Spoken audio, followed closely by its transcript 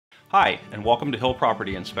Hi, and welcome to Hill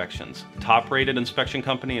Property Inspections, top-rated inspection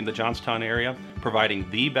company in the Johnstown area, providing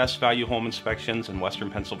the best value home inspections in Western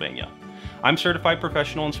Pennsylvania. I'm Certified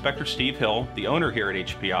Professional Inspector Steve Hill, the owner here at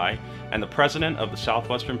HPI, and the president of the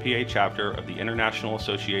Southwestern PA Chapter of the International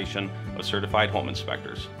Association of Certified Home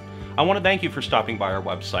Inspectors. I want to thank you for stopping by our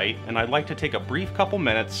website, and I'd like to take a brief couple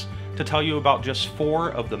minutes to tell you about just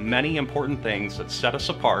 4 of the many important things that set us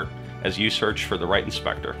apart as you search for the right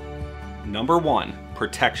inspector. Number 1,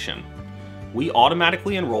 protection. We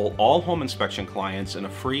automatically enroll all home inspection clients in a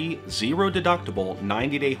free, zero-deductible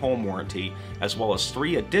 90-day home warranty, as well as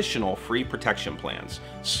 3 additional free protection plans: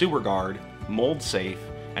 Sewer Guard, Mold Safe,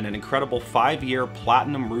 and an incredible 5-year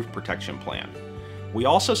Platinum Roof Protection Plan. We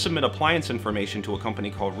also submit appliance information to a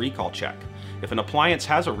company called Recall Check. If an appliance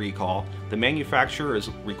has a recall, the manufacturer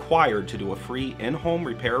is required to do a free in-home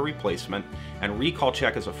repair or replacement, and Recall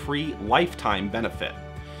Check is a free lifetime benefit.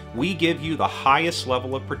 We give you the highest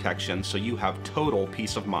level of protection so you have total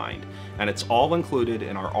peace of mind, and it's all included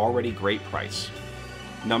in our already great price.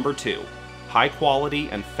 Number 2, high quality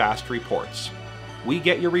and fast reports. We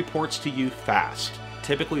get your reports to you fast,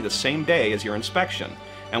 typically the same day as your inspection,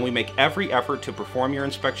 and we make every effort to perform your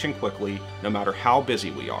inspection quickly, no matter how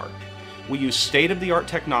busy we are. We use state-of-the-art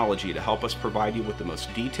technology to help us provide you with the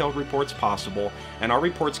most detailed reports possible, and our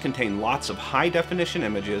reports contain lots of high-definition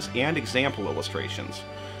images and example illustrations.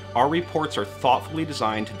 Our reports are thoughtfully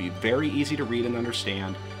designed to be very easy to read and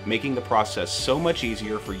understand, making the process so much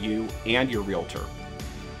easier for you and your realtor.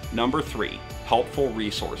 Number 3, helpful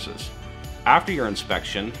resources. After your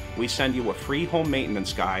inspection, we send you a free home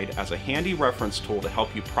maintenance guide as a handy reference tool to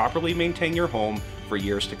help you properly maintain your home for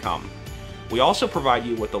years to come. We also provide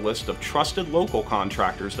you with a list of trusted local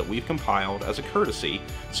contractors that we've compiled as a courtesy,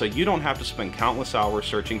 so you don't have to spend countless hours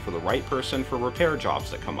searching for the right person for repair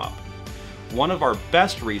jobs that come up. One of our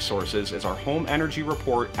best resources is our Home Energy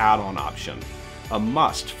Report add-on option, a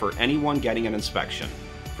must for anyone getting an inspection.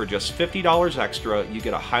 For just $50 extra, you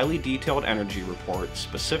get a highly detailed energy report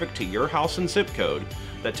specific to your house and zip code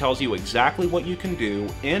that tells you exactly what you can do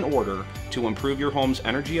in order to improve your home's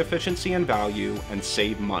energy efficiency and value and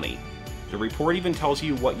save money. The report even tells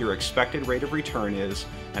you what your expected rate of return is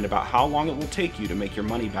and about how long it will take you to make your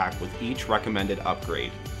money back with each recommended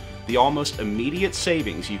upgrade. The almost immediate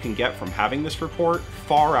savings you can get from having this report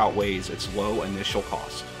far outweighs its low initial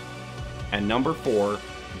cost. And number 4,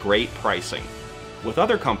 great pricing. With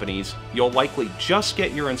other companies, you'll likely just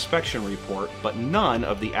get your inspection report, but none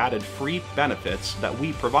of the added free benefits that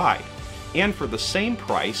we provide, and for the same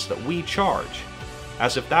price that we charge.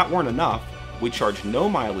 As if that weren't enough, we charge no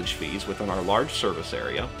mileage fees within our large service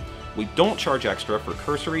area, we don't charge extra for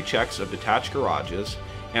cursory checks of detached garages,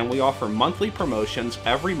 and we offer monthly promotions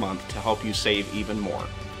every month to help you save even more.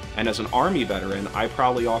 And as an Army veteran, I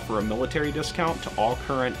proudly offer a military discount to all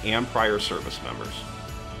current and prior service members.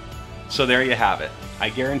 So there you have it. I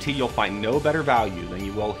guarantee you'll find no better value than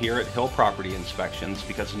you will here at Hill Property Inspections,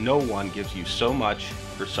 because no one gives you so much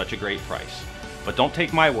for such a great price. But don't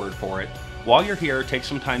take my word for it. While you're here, take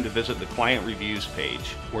some time to visit the client reviews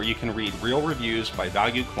page, where you can read real reviews by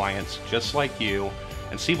valued clients just like you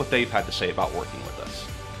and see what they've had to say about working with us.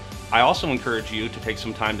 I also encourage you to take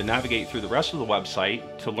some time to navigate through the rest of the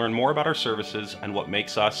website to learn more about our services and what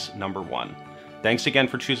makes us number 1. Thanks again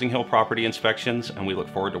for choosing Hill Property Inspections, and we look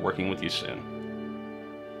forward to working with you soon.